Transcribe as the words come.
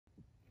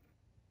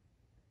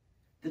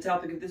The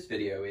topic of this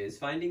video is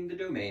finding the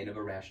domain of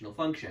a rational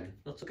function.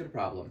 Let's look at a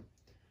problem.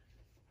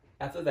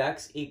 F of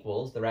x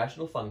equals the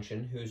rational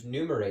function whose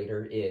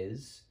numerator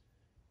is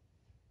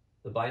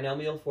the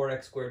binomial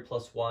 4x squared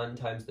plus 1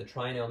 times the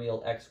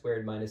trinomial x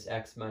squared minus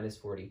x minus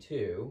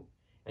 42,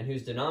 and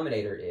whose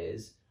denominator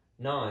is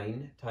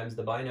 9 times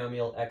the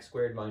binomial x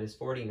squared minus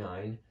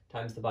 49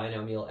 times the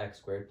binomial x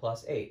squared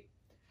plus 8.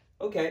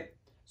 Okay,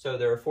 so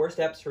there are 4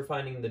 steps for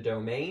finding the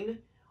domain.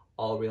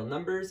 All real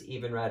numbers,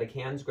 even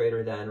radicands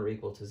greater than or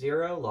equal to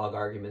 0, log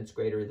arguments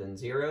greater than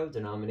 0,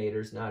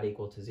 denominators not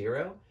equal to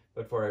 0.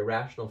 But for a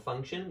rational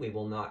function, we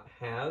will not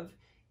have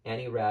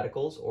any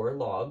radicals or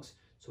logs,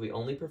 so we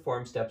only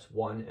perform steps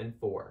 1 and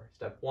 4.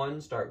 Step 1,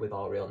 start with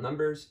all real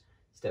numbers.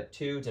 Step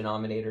 2,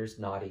 denominators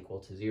not equal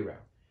to 0.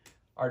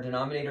 Our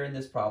denominator in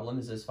this problem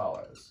is as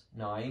follows: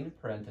 9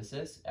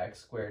 parenthesis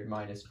x squared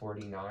minus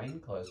 49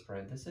 close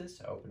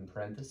parenthesis, open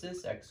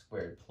parenthesis, x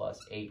squared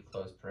plus 8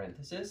 close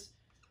parenthesis.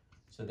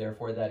 So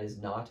therefore that is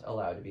not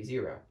allowed to be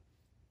 0.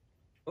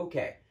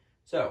 Okay,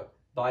 so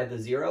by the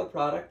zero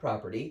product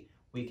property,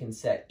 we can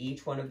set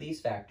each one of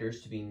these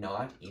factors to be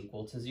not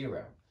equal to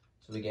 0.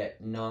 So we get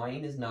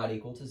 9 is not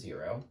equal to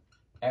 0,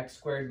 x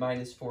squared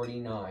minus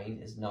 49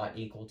 is not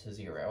equal to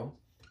 0,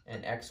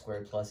 and x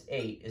squared plus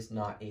 8 is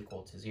not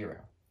equal to 0.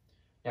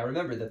 Now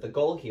remember that the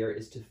goal here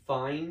is to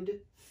find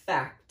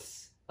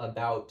facts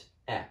about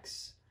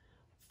x.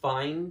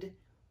 Find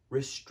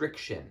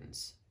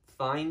restrictions.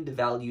 Find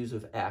values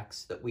of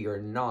x that we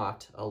are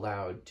not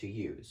allowed to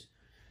use.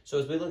 So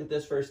as we look at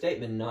this first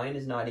statement, 9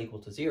 is not equal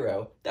to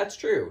 0. That's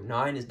true,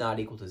 9 is not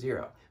equal to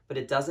 0, but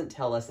it doesn't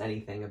tell us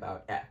anything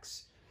about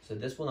x. So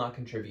this will not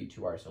contribute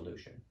to our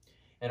solution.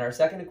 In our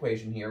second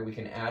equation here, we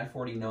can add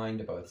 49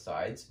 to both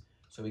sides.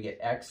 So we get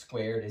x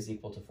squared is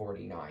equal to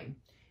 49.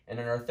 And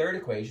in our third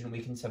equation,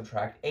 we can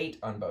subtract 8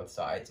 on both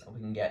sides, and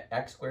we can get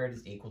x squared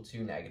is equal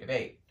to negative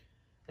 8.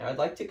 Now I'd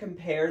like to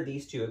compare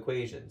these two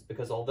equations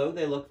because although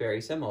they look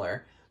very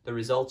similar, the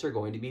results are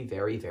going to be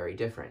very, very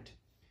different.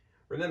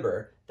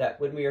 Remember that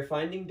when we are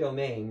finding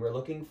domain, we're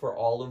looking for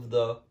all of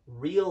the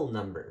real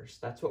numbers.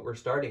 That's what we're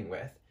starting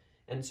with.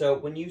 And so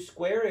when you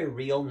square a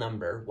real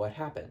number, what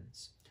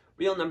happens?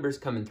 Real numbers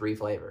come in 3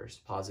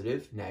 flavors: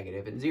 positive,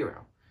 negative, and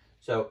 0.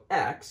 So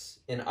x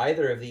in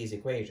either of these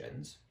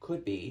equations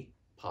could be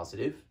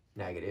positive,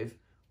 negative,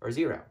 or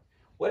 0.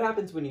 What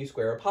happens when you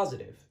square a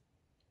positive?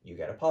 You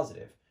get a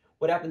positive.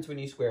 What happens when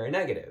you square a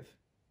negative?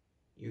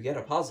 You get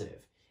a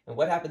positive. And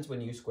what happens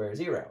when you square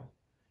 0?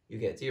 You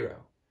get 0.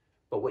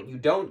 But what you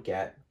don't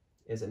get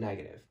is a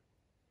negative.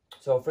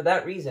 So for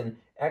that reason,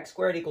 x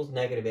squared equals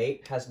negative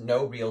 8 has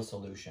no real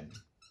solution.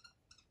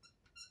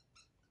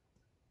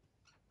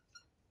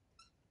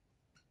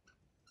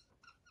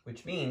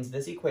 Which means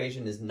this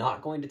equation is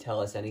not going to tell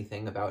us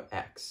anything about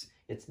x.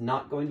 It's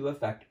not going to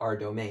affect our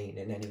domain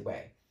in any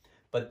way.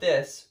 But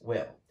this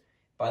will.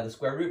 By the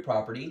square root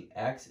property,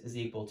 x is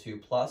equal to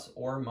plus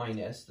or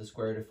minus the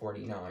square root of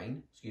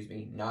 49. Excuse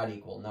me, not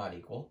equal, not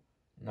equal,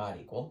 not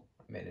equal.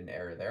 I made an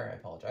error there, I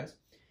apologize.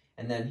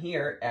 And then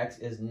here, x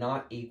is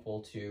not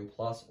equal to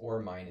plus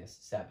or minus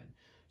 7.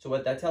 So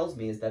what that tells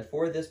me is that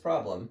for this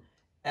problem,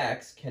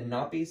 x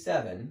cannot be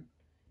 7,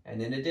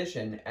 and in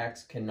addition,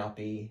 x cannot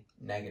be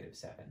negative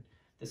 7.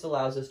 This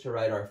allows us to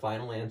write our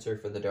final answer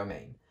for the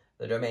domain.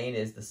 The domain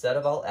is the set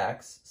of all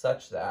x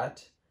such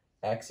that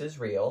x is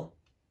real,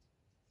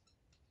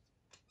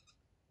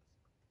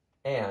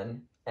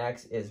 and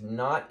x is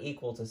not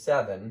equal to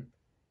 7,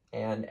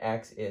 and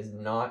x is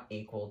not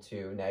equal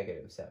to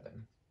negative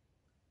 7.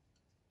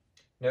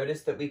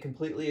 Notice that we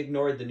completely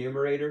ignored the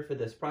numerator for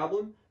this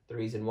problem. The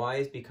reason why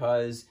is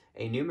because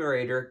a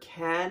numerator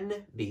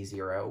can be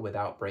 0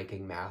 without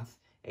breaking math.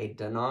 A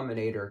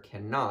denominator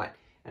cannot,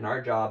 and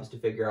our job is to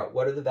figure out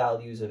what are the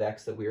values of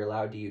x that we are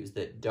allowed to use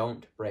that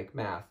don't break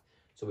math,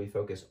 so we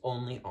focus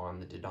only on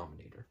the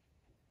denominator.